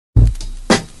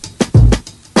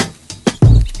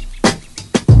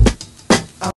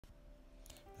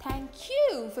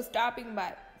for stopping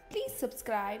by. Please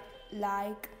subscribe,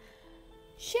 like,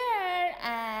 share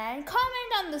and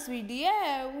comment on this video.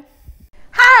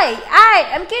 Hi, I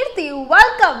am Kirti.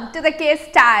 Welcome to the K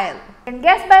Style. And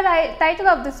guess by the title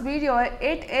of this video,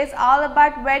 it is all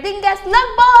about Wedding Guest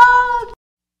Lookbook.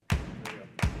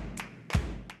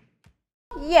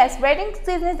 Yes, wedding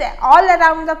season is all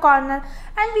around the corner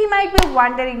and we might be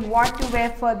wondering what to wear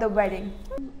for the wedding.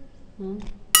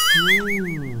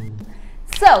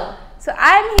 So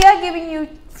I am here giving you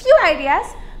few ideas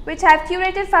which I have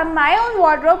curated from my own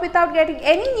wardrobe without getting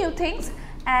any new things,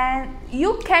 and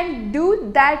you can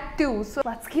do that too. So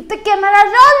let's keep the camera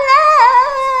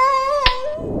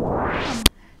rolling.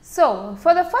 So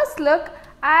for the first look,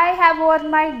 I have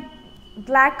worn my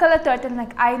black color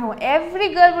turtleneck. I know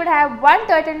every girl would have one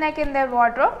turtleneck in their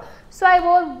wardrobe, so I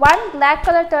wore one black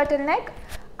color turtleneck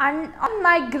and on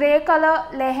my grey color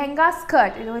Lehanga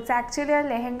skirt. You know, it's actually a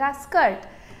Lehanga skirt.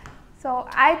 So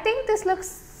I think this looks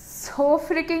so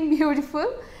freaking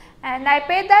beautiful, and I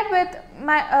paired that with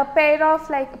my pair of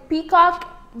like peacock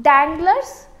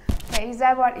danglers. Okay, is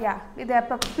that what? Yeah,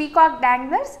 they're peacock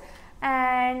danglers,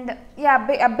 and yeah,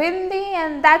 a bindi,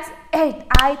 and that's it.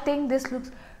 I think this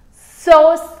looks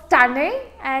so stunning,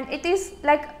 and it is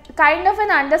like kind of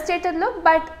an understated look,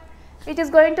 but it is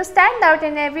going to stand out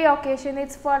in every occasion.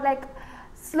 It's for like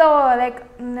slow, like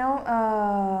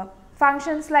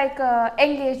functions like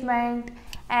engagement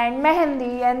and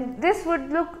mehendi, and this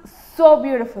would look so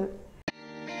beautiful.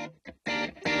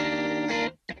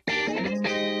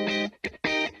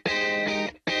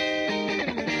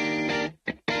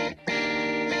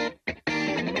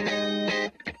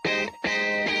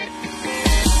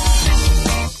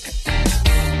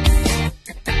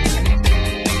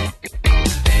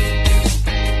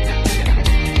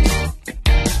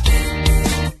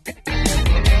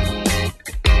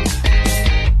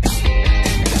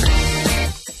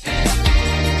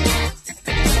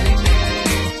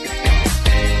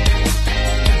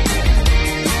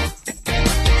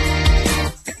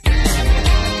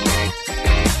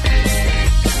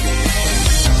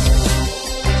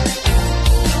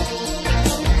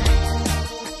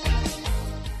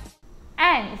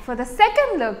 For the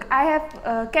second look, I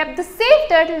have kept the same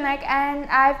turtleneck and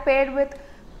I have paired with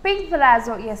pink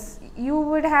palazzo. Yes, you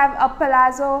would have a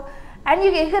palazzo, and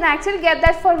you can actually get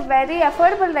that for very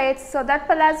affordable rates. So that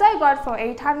palazzo I got for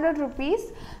 800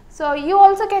 rupees. So you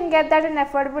also can get that in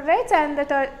affordable rates, and the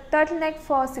turtleneck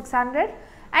for 600.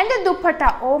 And the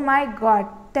dupatta, oh my god,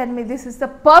 tell me, this is the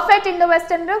perfect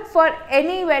Indo-Western look for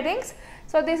any weddings.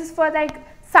 So this is for like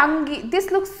sangeet. This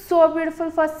looks so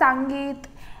beautiful for sangeet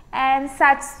and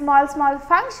such small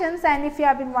functions. And if you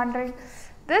have been wondering,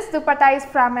 this dupatta is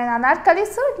from an anarkali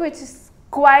suit, which is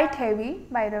quite heavy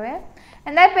by the way,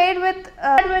 and I paired with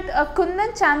a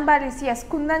kundan chanbalis. Yes,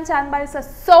 kundan chanbalis are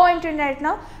so into right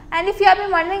now, and if you have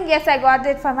been wondering, yes, I got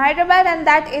it from Hyderabad, and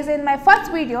that is in my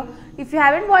first video. If you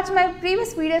haven't watched my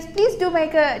previous videos, please do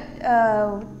make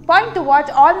a point to watch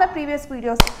all my previous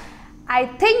videos. I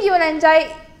think you will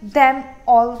enjoy them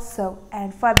also.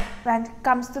 And for when it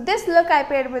comes to this look, I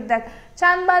paired with that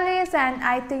chanbalis, and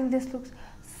I think this looks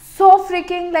so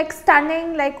freaking like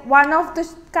stunning, like one of the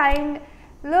kind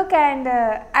look, and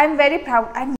I'm very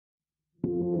proud.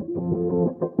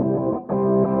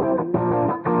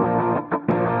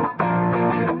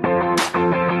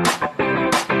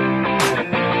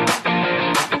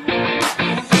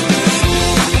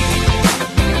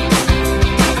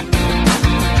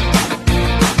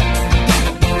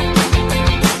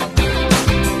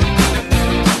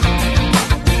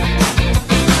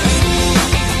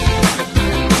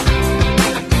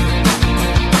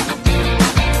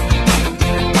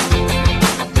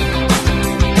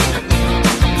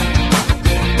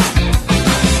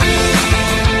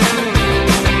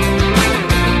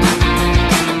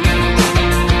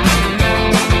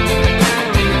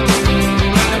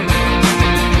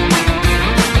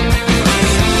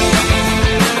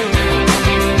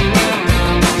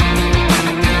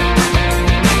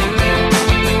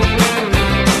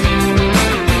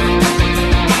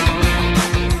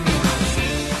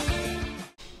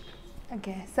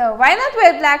 Okay, so why not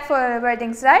wear black for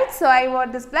weddings, right? So I wore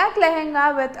this black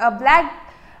lehenga with a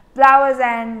black blouse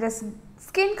and this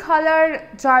skin colored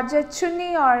georgette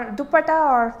chunni or dupatta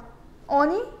or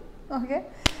oni. Okay,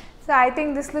 so I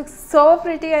think this looks so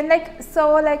pretty and like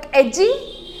so like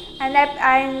edgy, and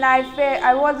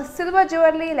I wore the silver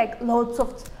jewelry, like loads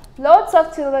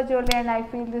of silver jewelry, and I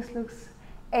feel this looks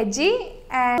edgy,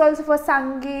 and also for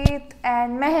sangeet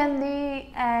and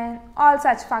mehendi and all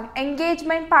such fun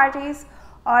engagement parties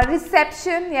or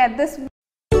reception. Yeah, this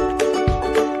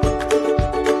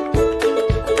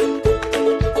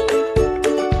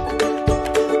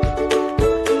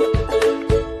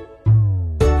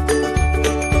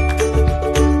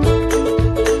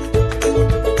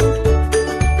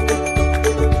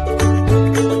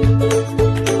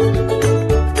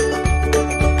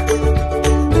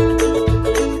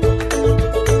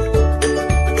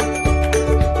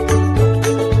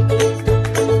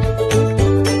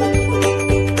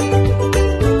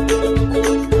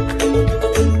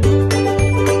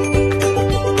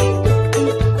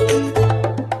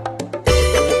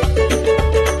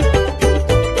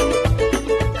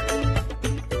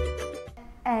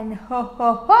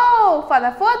for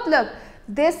the fourth look,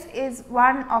 this is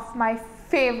one of my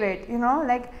favorite, you know,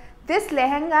 like this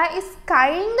lehenga is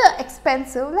kind of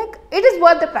expensive, like it is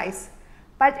worth the price,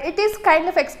 but it is kind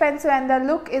of expensive and the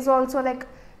look is also like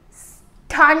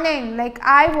stunning. Like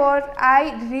I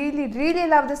really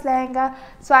love this lehenga,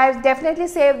 so I've definitely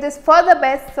saved this for the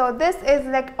best. So this is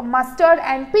like a mustard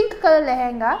and pink color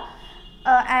lehenga,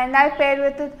 and I paired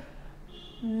with it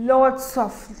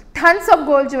tons of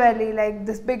gold jewelry, like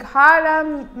this big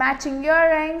harem, matching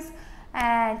earrings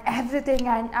and everything,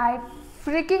 and I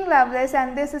freaking love this.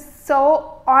 And this is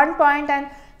so on point and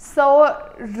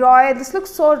so royal. This looks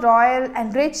so royal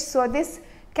and rich, so this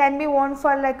can be worn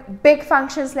for like big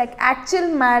functions like actual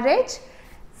marriage.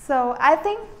 So I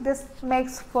think this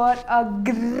makes for a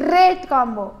great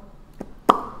combo.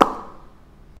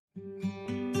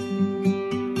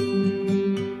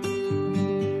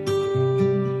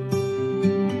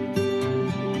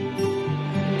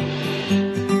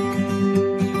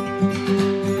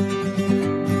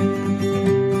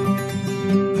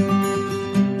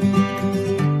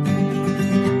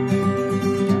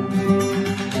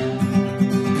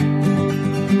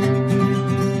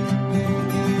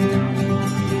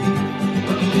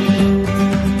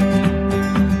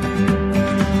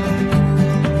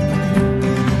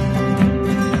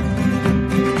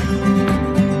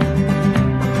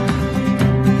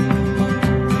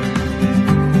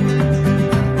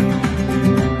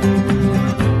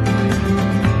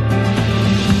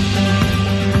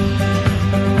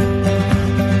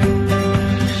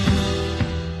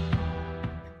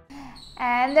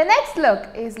 And the next look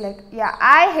is like, yeah,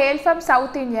 I hail from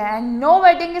South India and no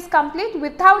wedding is complete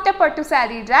without a Pattu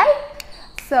saree, right?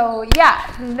 So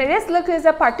yeah, this look is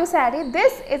a Pattu saree.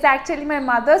 This is actually my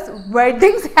mother's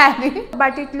wedding saree,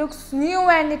 but it looks new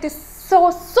and it is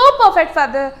so perfect for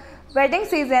the wedding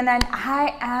season, and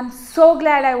I am so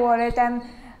glad I wore it. And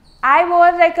I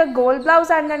wore like a gold blouse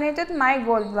underneath it, my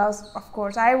gold blouse of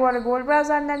course. I wore a gold blouse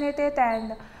underneath it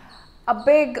and a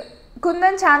big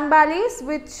Kundan Chanbalis,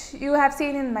 which you have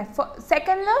seen in my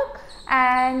second look,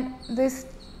 and these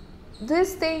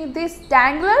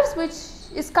danglers which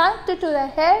is connected to the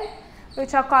hair,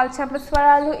 which are called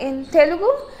Champaswaralu in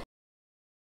Telugu.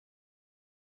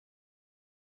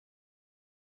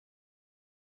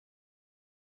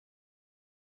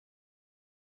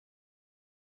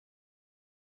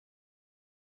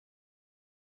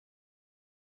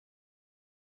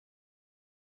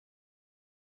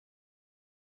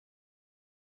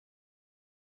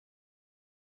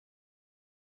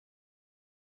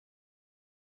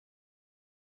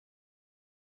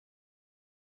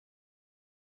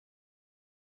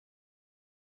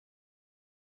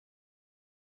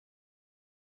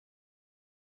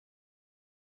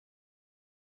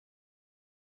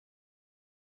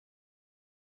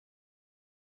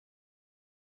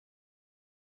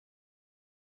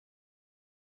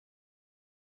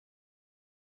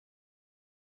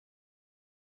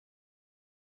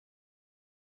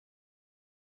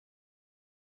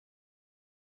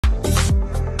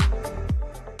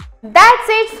 That's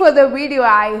it for the video.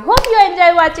 I hope you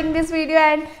enjoy watching this video,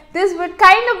 and this would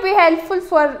kind of be helpful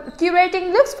for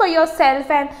curating looks for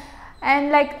yourself and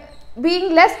like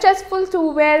being less stressful to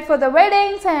wear for the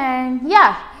weddings. And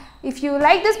yeah, if you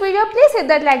like this video, please hit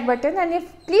that like button, and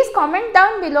please comment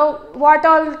down below what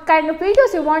all kind of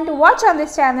videos you want to watch on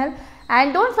this channel.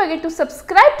 And don't forget to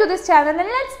subscribe to this channel, and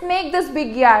let's make this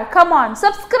big year. Come on,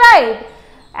 subscribe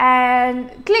and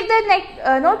click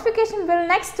the notification bell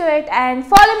next to it, and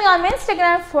follow me on my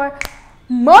Instagram for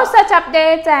more such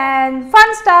updates and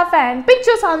fun stuff and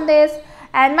pictures on this.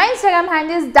 And my Instagram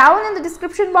handle is down in the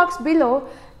description box below.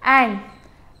 And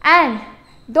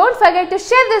don't forget to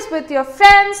share this with your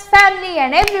friends, family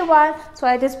and everyone,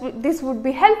 so this would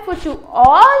be helpful to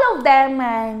all of them.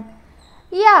 And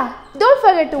yeah, don't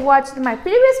forget to watch my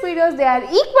previous videos. They are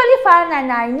equally fun,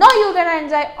 and I know you're gonna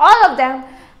enjoy all of them.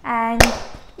 And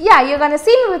yeah, you're gonna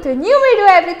see me with a new video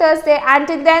every Thursday.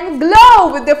 Until then,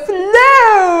 glow with the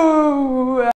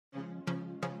flow.